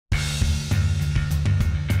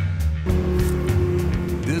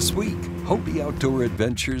This week, Hobie Outdoor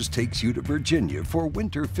Adventures takes you to Virginia for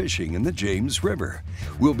winter fishing in the James River.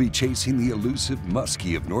 We'll be chasing the elusive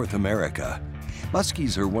muskie of North America.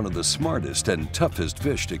 Muskies are one of the smartest and toughest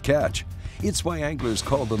fish to catch. It's why anglers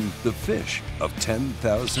call them the fish of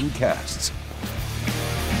 10,000 casts.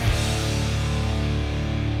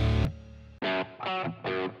 Oh,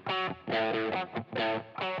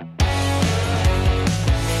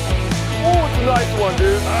 it's a nice one,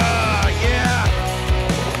 dude. Ah, yeah.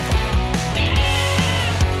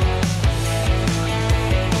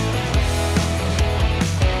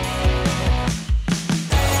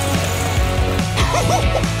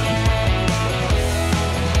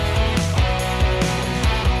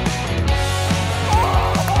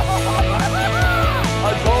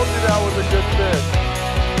 I told you that was a good fish.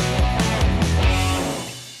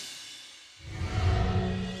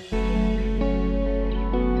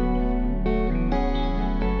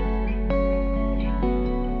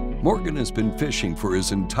 Morgan has been fishing for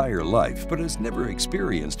his entire life, but has never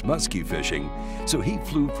experienced muskie fishing. So he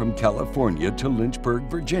flew from California to Lynchburg,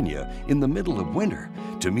 Virginia in the middle of winter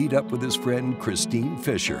to meet up with his friend Kristine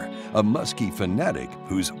Fischer, a muskie fanatic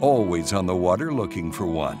who's always on the water looking for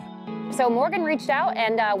one. So Morgan reached out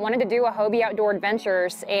and wanted to do a Hobie Outdoor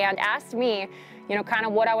Adventures and asked me, kind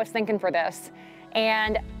of what I was thinking for this.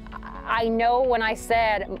 And I know when I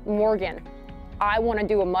said, Morgan, I want to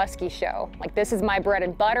do a muskie show. Like, this is my bread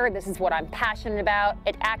and butter. This is what I'm passionate about.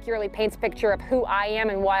 It accurately paints a picture of who I am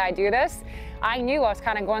and why I do this. I knew I was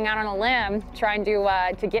kind of going out on a limb trying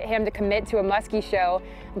to get him to commit to a muskie show,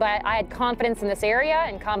 but I had confidence in this area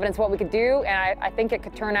and confidence what we could do, and I think it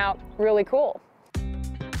could turn out really cool.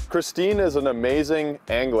 Kristine is an amazing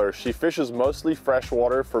angler. She fishes mostly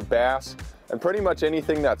freshwater for bass and pretty much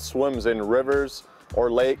anything that swims in rivers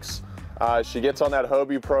or lakes. She gets on that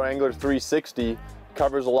Hobie Pro Angler 360,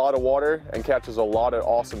 covers a lot of water, and catches a lot of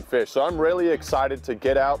awesome fish. So I'm really excited to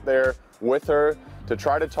get out there with her to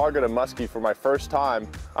try to target a muskie for my first time.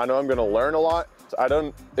 I know I'm going to learn a lot. I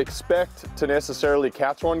don't expect to necessarily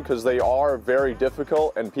catch one because they are very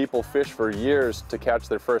difficult and people fish for years to catch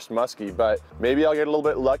their first muskie, but maybe I'll get a little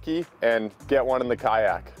bit lucky and get one in the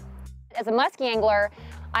kayak. As a muskie angler,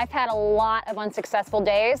 I've had a lot of unsuccessful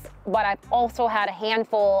days, but I've also had a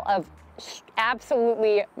handful of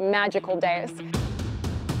absolutely magical days.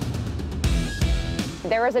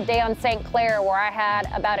 There was a day on St. Clair where I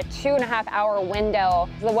had about a 2.5-hour window.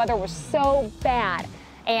 The weather was so bad,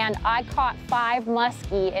 and I caught 5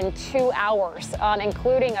 muskie in 2 hours,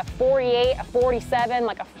 including a 48, a 47,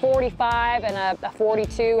 like a 45, and a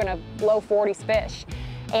 42, and a low 40s fish.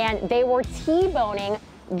 And they were T-boning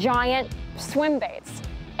giant swim baits.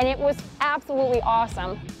 And it was absolutely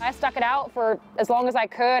awesome. I stuck it out for as long as I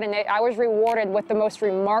could, and I was rewarded with the most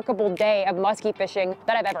remarkable day of muskie fishing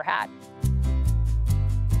that I've ever had.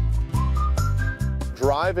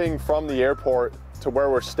 Driving from the airport to where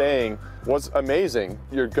we're staying was amazing.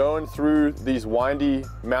 You're going through these windy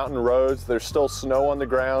mountain roads. There's still snow on the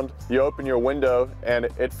ground. You open your window and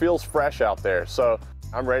it feels fresh out there. So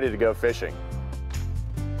I'm ready to go fishing.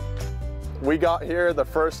 We got here the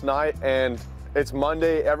first night and it's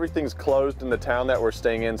Monday, everything's closed in the town that we're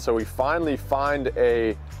staying in, so we finally find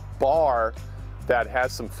a bar that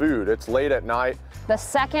has some food. It's late at night. The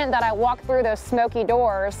second that I walk through those smoky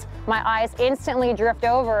doors, my eyes instantly drift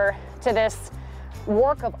over to this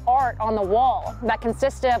work of art on the wall that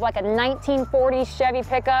consisted of like a 1940s Chevy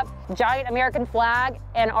pickup, giant American flag,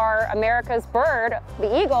 and our America's bird,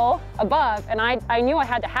 the eagle, above, and I knew I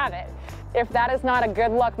had to have it. If that is not a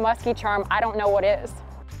good luck muskie charm, I don't know what is.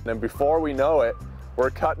 And before we know it, we're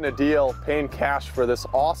cutting a deal, paying cash for this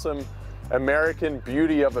awesome American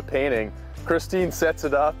beauty of a painting. Kristine sets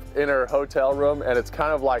it up in her hotel room, and it's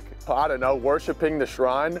kind of like, I don't know, worshiping the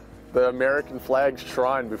shrine, the American flag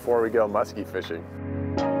shrine before we go muskie fishing.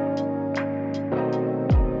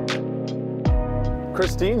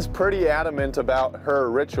 Kristine's pretty adamant about her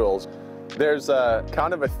rituals. There's a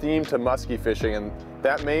kind of a theme to muskie fishing, and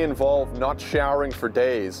that may involve not showering for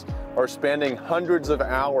days or spending hundreds of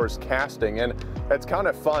hours casting, and it's kind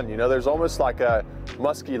of fun, there's almost like a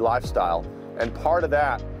muskie lifestyle. And part of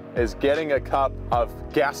that is getting a cup of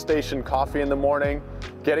gas station coffee in the morning,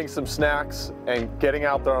 getting some snacks, and getting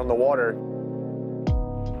out there on the water.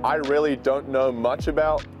 I really don't know much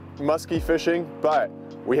about muskie fishing, but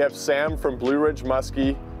we have Sam from Blue Ridge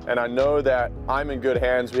Muskie, and I know that I'm in good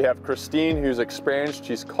hands. We have Kristine, who's experienced.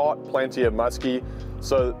 She's caught plenty of muskie.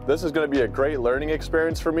 So this is going to be a great learning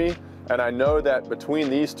experience for me, and I know that between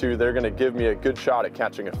these two, they're going to give me a good shot at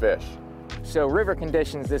catching a fish. So river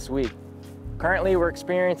conditions this week, Currently, we're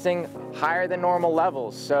experiencing higher than normal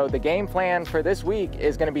levels, so the game plan for this week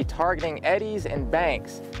is going to be targeting eddies and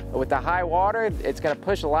banks. With the high water, it's going to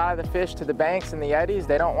push a lot of the fish to the banks and the eddies.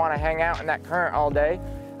 They don't want to hang out in that current all day.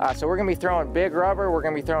 So we're going to be throwing big rubber, we're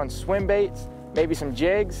going to be throwing swim baits, maybe some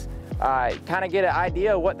jigs, kind of get an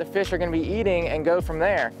idea of what the fish are going to be eating and go from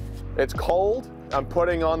there. It's cold. I'm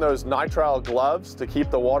putting on those nitrile gloves to keep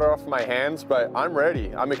the water off my hands, but I'm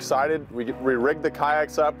ready. I'm excited. We rigged the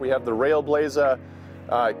kayaks up. We have the Railblazer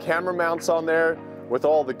camera mounts on there with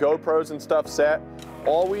all the GoPros and stuff set.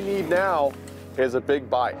 All we need now is a big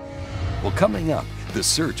bite. Well, coming up, the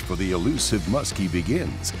search for the elusive muskie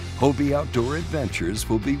begins. Hobie Outdoor Adventures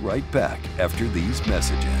will be right back after these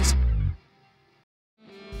messages.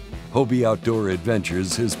 Hobie Outdoor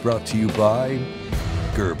Adventures is brought to you by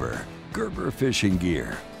Gerber Fishing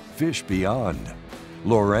Gear, Fish Beyond,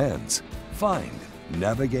 Lowrance, Find,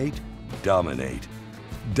 Navigate, Dominate,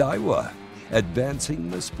 Daiwa,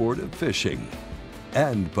 advancing the sport of fishing,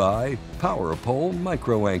 and by Power Pole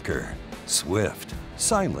Micro Anchor, swift,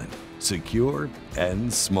 silent, secure,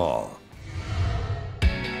 and small.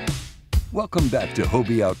 Welcome back to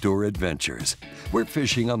Hobie Outdoor Adventures. We're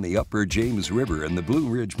fishing on the Upper James River in the Blue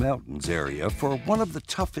Ridge Mountains area for one of the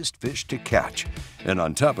toughest fish to catch. And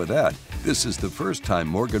on top of that, this is the first time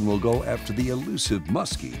Morgan will go after the elusive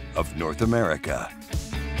muskie of North America.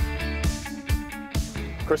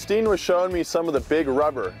 Kristine was showing me some of the big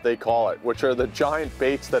rubber, they call it, which are the giant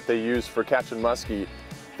baits that they use for catching muskie.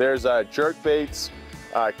 There's jerk baits,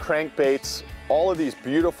 crank baits, all of these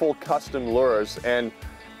beautiful custom lures, and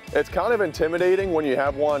it's kind of intimidating when you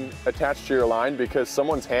have one attached to your line because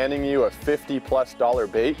someone's handing you a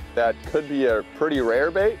 $50+ bait that could be a pretty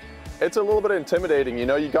rare bait. It's a little bit intimidating, you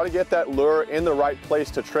know, you got to get that lure in the right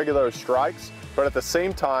place to trigger those strikes, but at the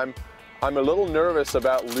same time, I'm a little nervous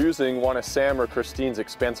about losing one of Sam or Kristine's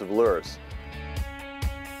expensive lures.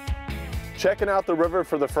 Checking out the river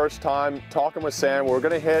for the first time, talking with Sam, we're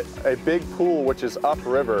going to hit a big pool which is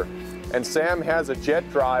upriver, and Sam has a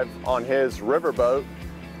jet drive on his riverboat.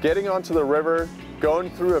 Getting onto the river, going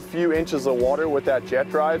through a few inches of water with that jet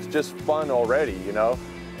drive is just fun already, you know?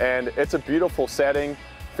 And it's a beautiful setting,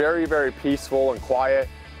 very, very peaceful and quiet.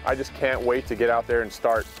 I just can't wait to get out there and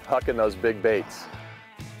start hucking those big baits.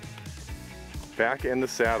 Back in the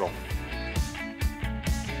saddle.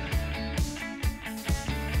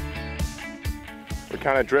 We're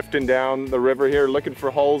kind of drifting down the river here, looking for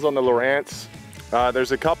holes on the Lowrance.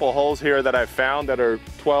 There's a couple holes here that I've found that are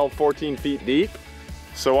 12, 14 feet deep.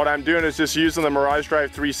 So what I'm doing is just using the Mirage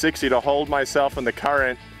Drive 360 to hold myself in the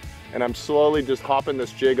current, and I'm slowly just hopping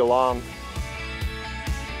this jig along.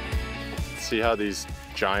 See how these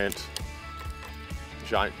giant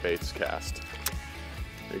baits cast.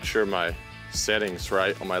 Make sure my setting's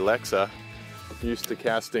right on my Lexa. I'm used to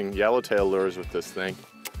casting yellowtail lures with this thing.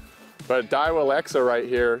 But Daiwa Lexa right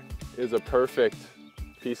here is a perfect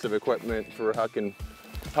piece of equipment for hucking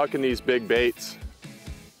these big baits.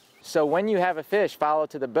 So when you have a fish follow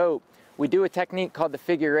to the boat, we do a technique called the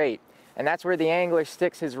figure 8. And that's where the angler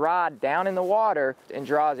sticks his rod down in the water and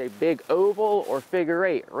draws a big oval or figure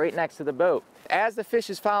 8 right next to the boat. As the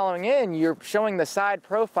fish is following in, you're showing the side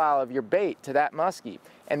profile of your bait to that muskie.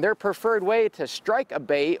 And their preferred way to strike a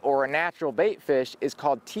bait or a natural bait fish is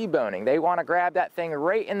called T-boning. They want to grab that thing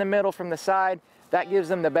right in the middle from the side. That gives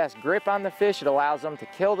them the best grip on the fish. It allows them to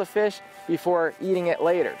kill the fish before eating it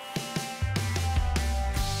later.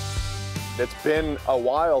 It's been a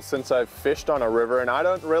while since I've fished on a river and I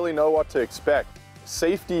don't really know what to expect.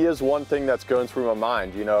 Safety is one thing that's going through my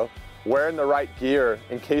mind, you know. Wearing the right gear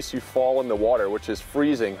in case you fall in the water, which is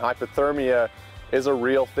freezing. Hypothermia is a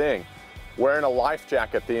real thing. Wearing a life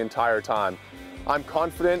jacket the entire time. I'm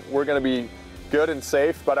confident we're going to be good and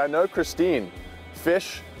safe, but I know Kristine,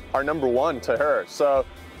 fish are #1 to her. So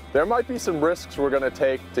there might be some risks we're going to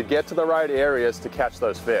take to get to the right areas to catch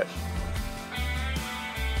those fish.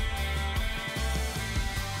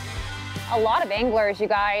 A lot of anglers, you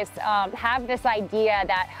guys, have this idea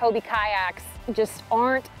that Hobie kayaks just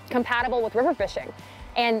aren't compatible with river fishing.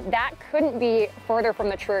 And that couldn't be further from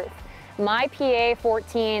the truth. My PA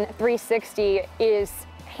 14 360 is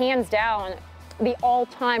hands down the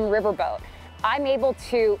all-time riverboat. I'm able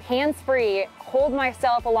to, hands-free, hold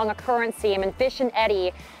myself along a current seam and fish an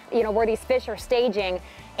eddy, you know, where these fish are staging.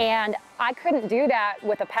 And I couldn't do that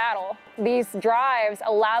with a paddle. These drives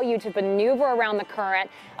allow you to maneuver around the current.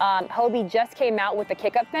 Hobie just came out with the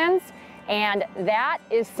kick-up fins, and that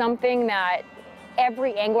is something that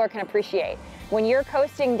every angler can appreciate. When you're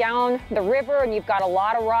coasting down the river and you've got a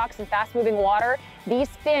lot of rocks and fast-moving water, these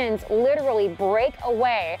fins literally break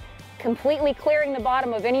away, completely clearing the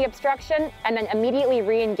bottom of any obstruction, and then immediately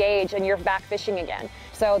re-engage and you're back fishing again.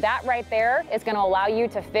 So that right there is going to allow you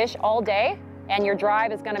to fish all day, and your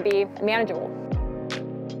drive is going to be manageable.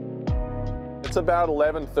 It's about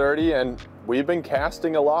 11:30 and we've been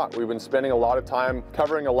casting a lot. We've been spending a lot of time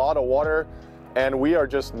covering a lot of water, and we are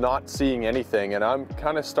just not seeing anything. And I'm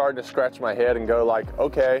kind of starting to scratch my head and go like,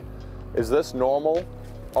 okay, is this normal?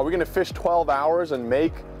 Are we going to fish 12 hours and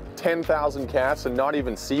make 10,000 casts and not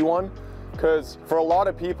even see one? Because for a lot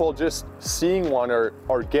of people, just seeing one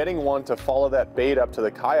or getting one to follow that bait up to the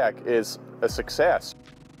kayak is a success.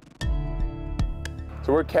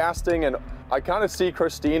 So we're casting, and I kind of see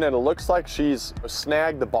Kristine, and it looks like she's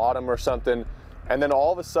snagged the bottom or something, and then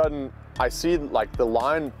all of a sudden I see like the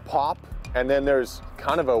line pop, and then there's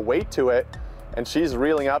kind of a weight to it, and she's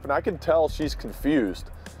reeling up, and I can tell she's confused.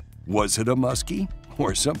 Was it a muskie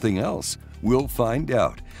or something else? We'll find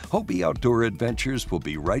out. Hobie Outdoor Adventures will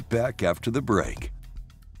be right back after the break.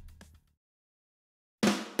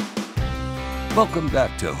 Welcome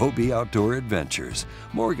back to Hobie Outdoor Adventures.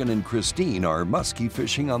 Morgan and Kristine are musky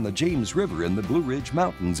fishing on the James River in the Blue Ridge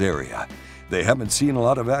Mountains area. They haven't seen a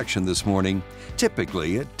lot of action this morning.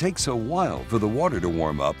 Typically, it takes a while for the water to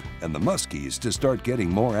warm up and the muskies to start getting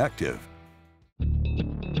more active.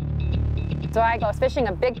 So I was fishing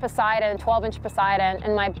a big Poseidon, 12-inch Poseidon,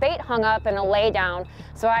 and my bait hung up in a laydown.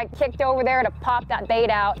 So I kicked over there to pop that bait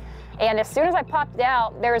out, and as soon as I popped it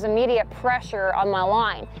out, there was immediate pressure on my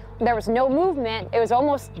line. There was no movement. It was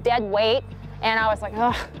almost dead weight, and I was like,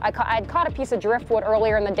 ugh. I'd caught a piece of driftwood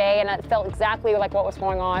earlier in the day, and it felt exactly like what was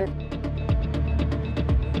going on.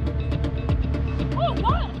 Oh,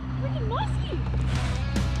 God, freaking muskie!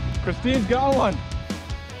 Kristine's got one.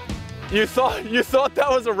 You thought that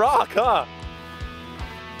was a rock, huh?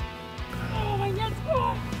 Oh, my net's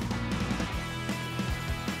gone.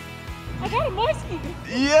 I got a muskie.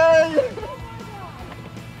 Yay!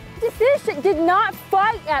 The fish did not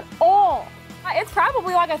fight at all. It's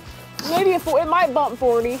probably like it might bump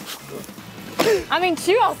 40. I mean,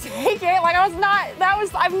 shoot, I'll take it. Like I've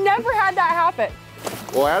never had that happen.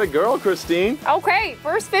 Well, atta girl, Kristine. Okay,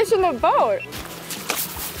 first fish in the boat.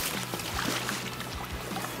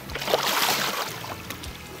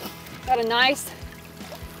 Got a nice,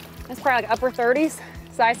 that's probably like upper 30s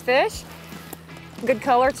size fish. Good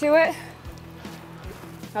color to it.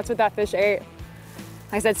 That's what that fish ate.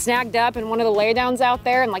 Like I said, snagged up in one of the laydowns out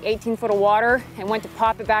there in like 18 foot of water, and went to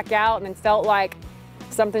pop it back out, and then felt like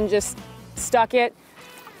something just stuck it,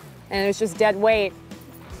 and it was just dead weight.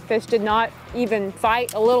 Fish did not even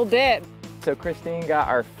fight a little bit. So Kristine got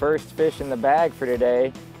our first fish in the bag for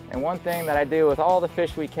today. And one thing that I do with all the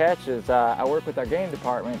fish we catch is I work with our game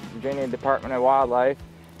department, Virginia Department of Wildlife,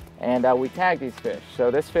 and we tag these fish.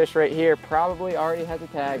 So this fish right here probably already has a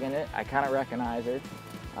tag in it. I kind of recognize her.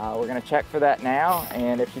 We're gonna check for that now,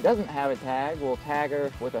 and if she doesn't have a tag, we'll tag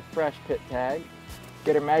her with a fresh pit tag,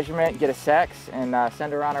 get her measurement, get a sex, and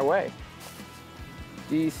send her on her way.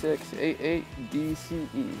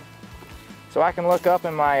 D688DCE. So I can look up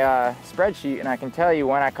in my spreadsheet and I can tell you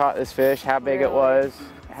when I caught this fish, how big it was,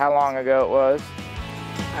 how long ago it was.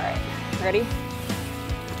 All right, ready?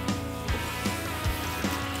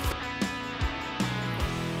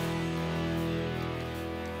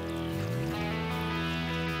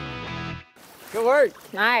 Good work.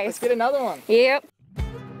 Nice. Let's get another one. Yep.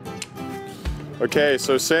 Okay,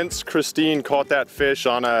 so since Kristine caught that fish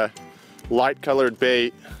on a light colored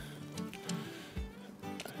bait,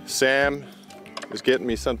 Sam is getting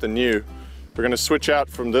me something new. We're gonna switch out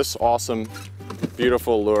from this awesome,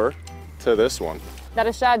 beautiful lure to this one. That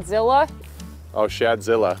a Shadzilla? Oh,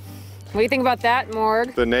 Shadzilla. What do you think about that,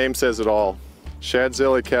 Morg? The name says it all.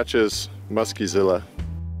 Shadzilla catches Muskiezilla.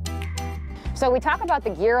 So we talk about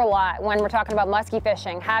the gear a lot when we're talking about musky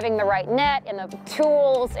fishing, having the right net and the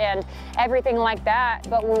tools and everything like that.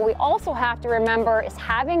 But what we also have to remember is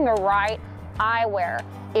having the right eyewear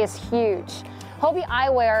is huge. Hobie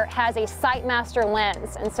eyewear has a Sightmaster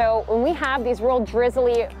lens, and so when we have these real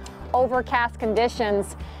drizzly, overcast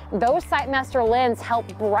conditions, those Sightmaster lens help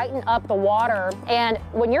brighten up the water. And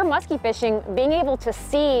when you're musky fishing, being able to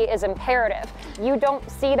see is imperative. You don't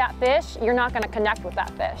see that fish, you're not going to connect with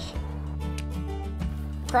that fish.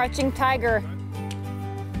 Crouching tiger.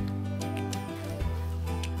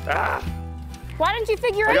 Ah! Why didn't you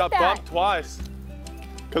figure I out got that? bumped twice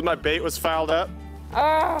because my bait was fouled up.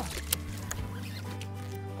 Oh.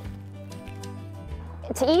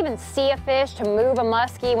 To even see a fish, to move a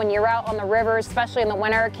muskie when you're out on the river, especially in the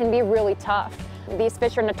winter, can be really tough. These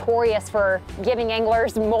fish are notorious for giving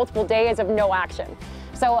anglers multiple days of no action.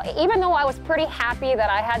 So even though I was pretty happy that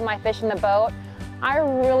I had my fish in the boat, I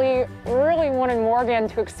really, really wanted Morgan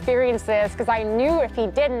to experience this because I knew if he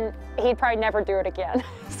didn't, he'd probably never do it again.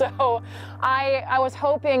 So I was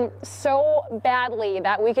hoping so badly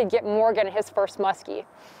that we could get Morgan his first muskie.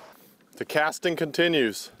 The casting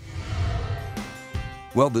continues.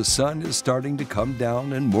 Well, the sun is starting to come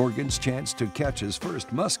down and Morgan's chance to catch his first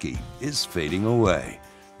muskie is fading away.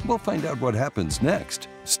 We'll find out what happens next.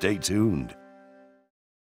 Stay tuned.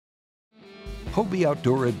 Hobie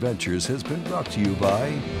Outdoor Adventures has been brought to you by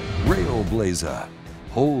Railblaza.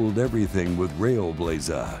 Hold everything with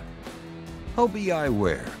Railblaza. Hobie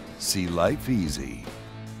Eyewear. See life easy.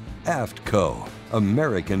 AftCo,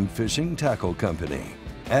 American Fishing Tackle Company.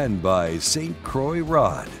 And by St. Croix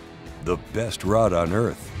Rod, the best rod on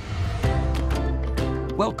earth.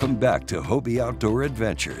 Welcome back to Hobie Outdoor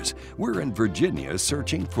Adventures. We're in Virginia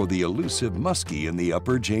searching for the elusive muskie in the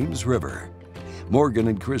upper James River. Morgan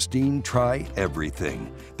and Kristine try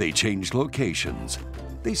everything. They change locations.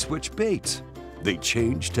 They switch baits. They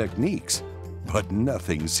change techniques. But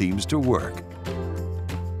nothing seems to work.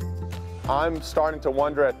 I'm starting to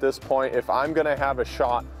wonder at this point if I'm gonna have a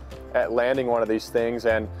shot at landing one of these things,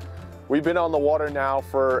 and we've been on the water now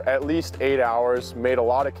for at least 8 hours, made a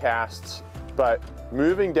lot of casts, but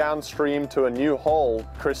moving downstream to a new hole,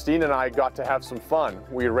 Kristine and I got to have some fun.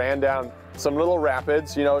 We ran down some little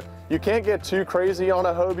rapids. You know, you can't get too crazy on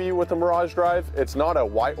a Hobie with a Mirage Drive. It's not a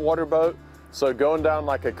whitewater boat, so going down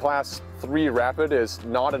like a class 3 rapid is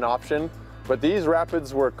not an option. But these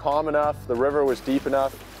rapids were calm enough, the river was deep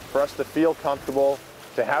enough for us to feel comfortable,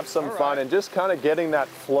 to have some fun, and just kind of getting that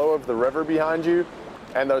flow of the river behind you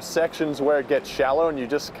and those sections where it gets shallow and you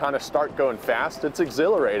just kind of start going fast. It's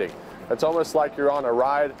exhilarating. It's almost like you're on a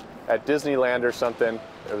ride at Disneyland or something.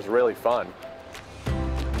 It was really fun.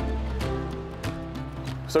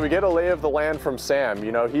 So we get a lay of the land from Sam.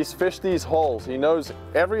 You know, he's fished these holes. He knows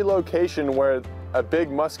every location where a big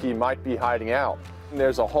muskie might be hiding out. And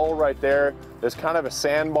there's a hole right there. There's kind of a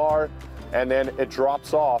sandbar, and then it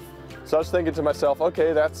drops off. So I was thinking to myself,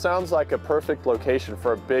 okay, that sounds like a perfect location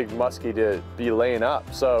for a big muskie to be laying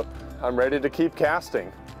up. So I'm ready to keep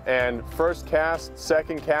casting. And first cast,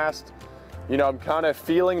 second cast, you know, I'm kind of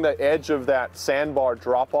feeling the edge of that sandbar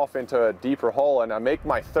drop off into a deeper hole, and I make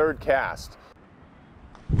my third cast.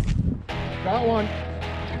 Got one.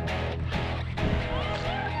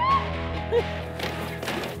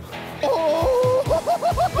 Oh!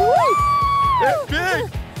 It's big!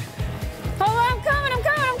 Hold on, I'm coming, I'm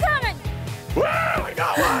coming, I'm coming! Woo! I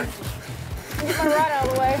got one! Get my rod out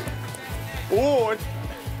of the way. Ooh,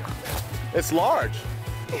 it's large.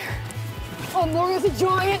 Oh, Morgan's a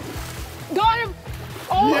giant. Got him!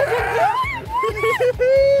 Oh, yeah.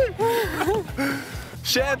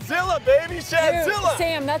 Shadzilla, baby, Shadzilla! Dude,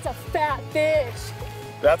 Sam, that's a fat fish.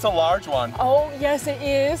 That's a large one. Oh, yes it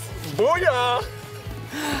is. Booyah!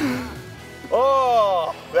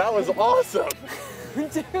 Oh, that was awesome.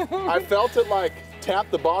 Dude. I felt it like tap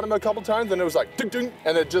the bottom a couple times, and it was like ding ding,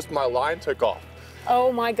 and it just my line took off.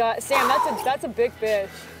 Oh my God, Sam, that's a big fish.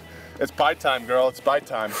 It's bite time, girl. It's bite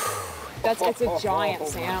time. It's a giant,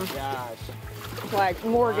 Sam. Gosh. Like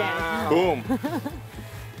Morgan. Wow. Boom.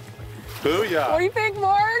 Booyah. What do you think,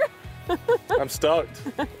 Morg? I'm stoked.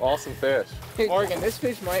 Awesome fish. Morgan, this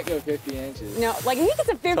fish might go 50 inches. No, like if he gets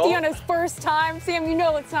a 50 on his first time, Sam, you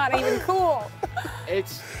know it's not even cool.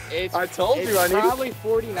 It's I told you I needed probably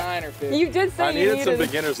 49 or 50. You did say I you needed some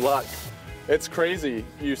beginner's luck. It's crazy.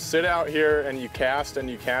 You sit out here and you cast and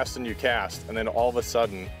you cast and you cast, and then all of a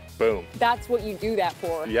sudden, boom. That's what you do that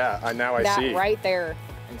for. Yeah, now I see. That right there.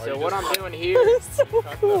 And so what I'm doing here It's so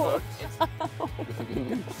cool.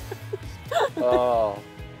 Oh.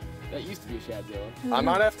 That used to be a Shadzilla. I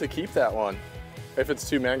might have to keep that one if it's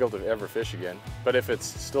too mangled to ever fish again. But if it's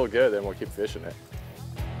still good, then we'll keep fishing it.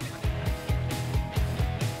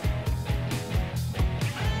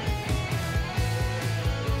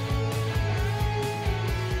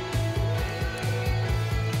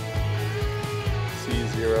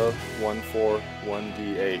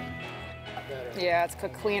 C0141D8. Yeah, it's a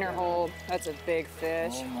cleaner hold. That's a big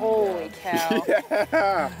fish. Holy cow.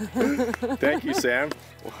 Yeah. Thank you, Sam.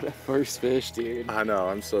 What a first fish, dude. I know,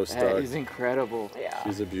 I'm so That stoked. is incredible. Yeah.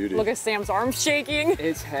 She's a beauty. Look at Sam's arms shaking.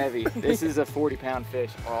 It's heavy. This is a 40-pound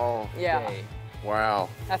fish all Yeah. day. Wow.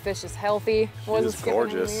 That fish is healthy. Wasn't is skipping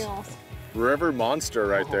gorgeous. any meals. River monster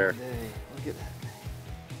right All there. day. Look at that.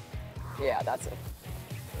 Yeah, that's a.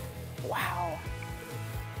 Wow.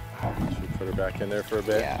 Should we put her back in there for a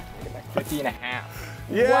bit? Yeah. 50 and a half.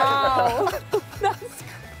 Yeah. Wow. That's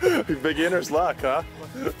Beginner's luck, huh?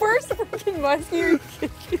 first freaking muskie. Are you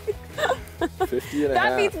kidding? 50 and a half.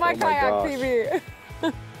 That beats my Oh kayak gosh. PB.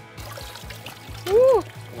 Woo.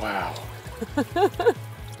 Wow.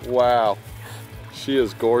 Wow, she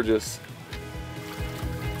is gorgeous.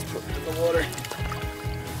 Put it in the water.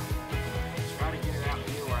 Try to get it out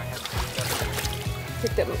here where I have to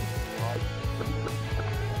Pick them up.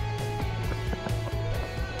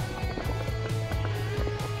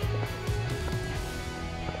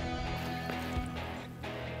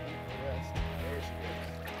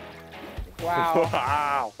 Wow.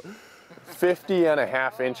 Wow.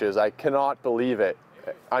 50.5 inches. I cannot believe it.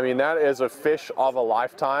 I mean, that is a fish of a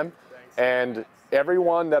lifetime. And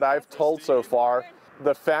everyone that I've told so far,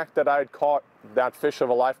 the fact that I'd caught that fish of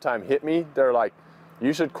a lifetime hit me, they're like,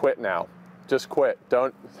 you should quit now. Just quit.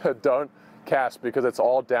 Don't cast, because it's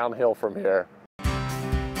all downhill from here.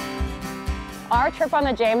 Our trip on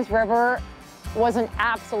the James River was an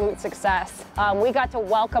absolute success. We got to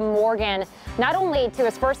welcome Morgan not only to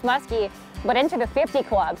his first muskie, but into the 50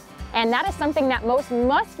 club. And that is something that most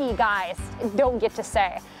muskie guys don't get to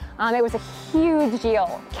say. It was a huge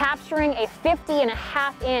deal. Capturing a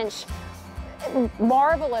 50.5 inch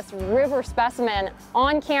marvelous river specimen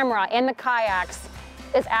on camera in the kayaks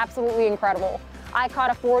is absolutely incredible. I caught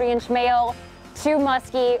a 40-inch male, 2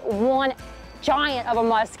 muskie, 1 giant of a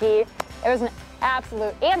muskie. It was an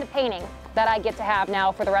absolute, and a painting that I get to have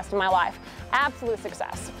now for the rest of my life. Absolute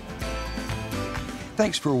success.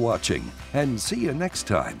 Thanks for watching, and see you next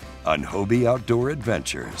time on Hobie Outdoor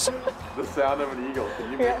Adventures. The sound of an eagle.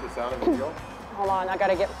 Can you make the sound of an eagle? Hold on, I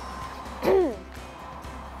gotta get... All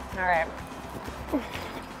right.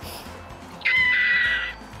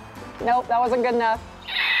 Nope, that wasn't good enough.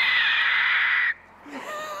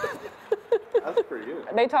 That's pretty good.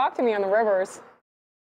 They talk to me on the rivers.